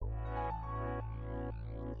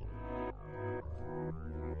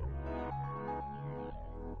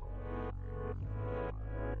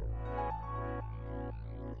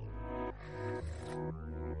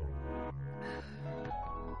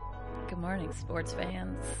morning, sports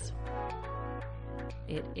fans.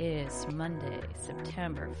 It is Monday,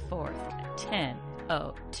 September 4th at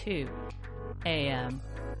 10:02 a.m.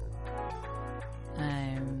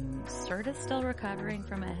 I'm sort of still recovering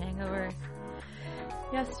from a hangover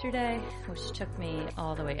yesterday, which took me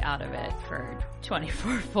all the way out of it for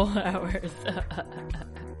 24 full hours.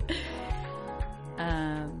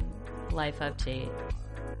 Life update.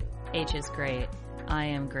 H is great. I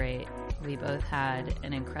am great. We both had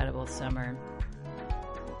an incredible summer.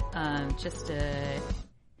 I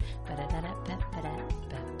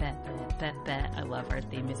love our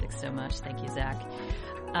theme music so much. Thank you, Zach.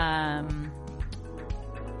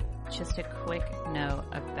 Just a quick note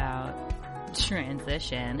about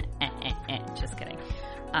transition. Just kidding.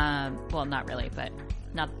 Well, not really, but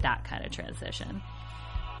not that kind of transition.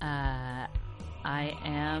 I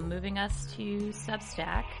am moving us to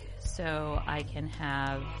Substack so I can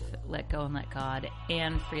have Let Go and Let God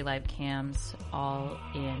and Free Live Cams all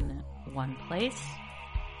in one place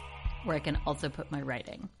where I can also put my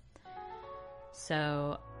writing.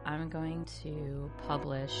 So I'm going to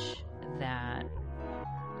publish that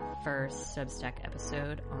first Substack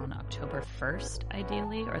episode on October 1st,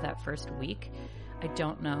 ideally, or that first week. I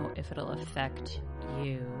don't know if it'll affect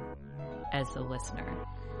you as a listener.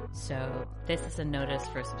 So this is a notice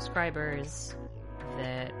for subscribers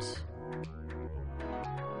that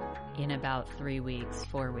in about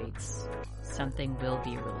 4 weeks, something will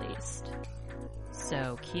be released.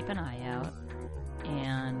 So keep an eye out.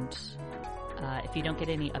 And if you don't get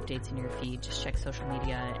any updates in your feed, just check social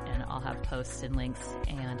media and I'll have posts and links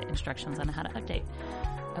and instructions on how to update.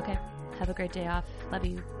 Okay, have a great day off. Love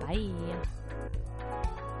you. Bye.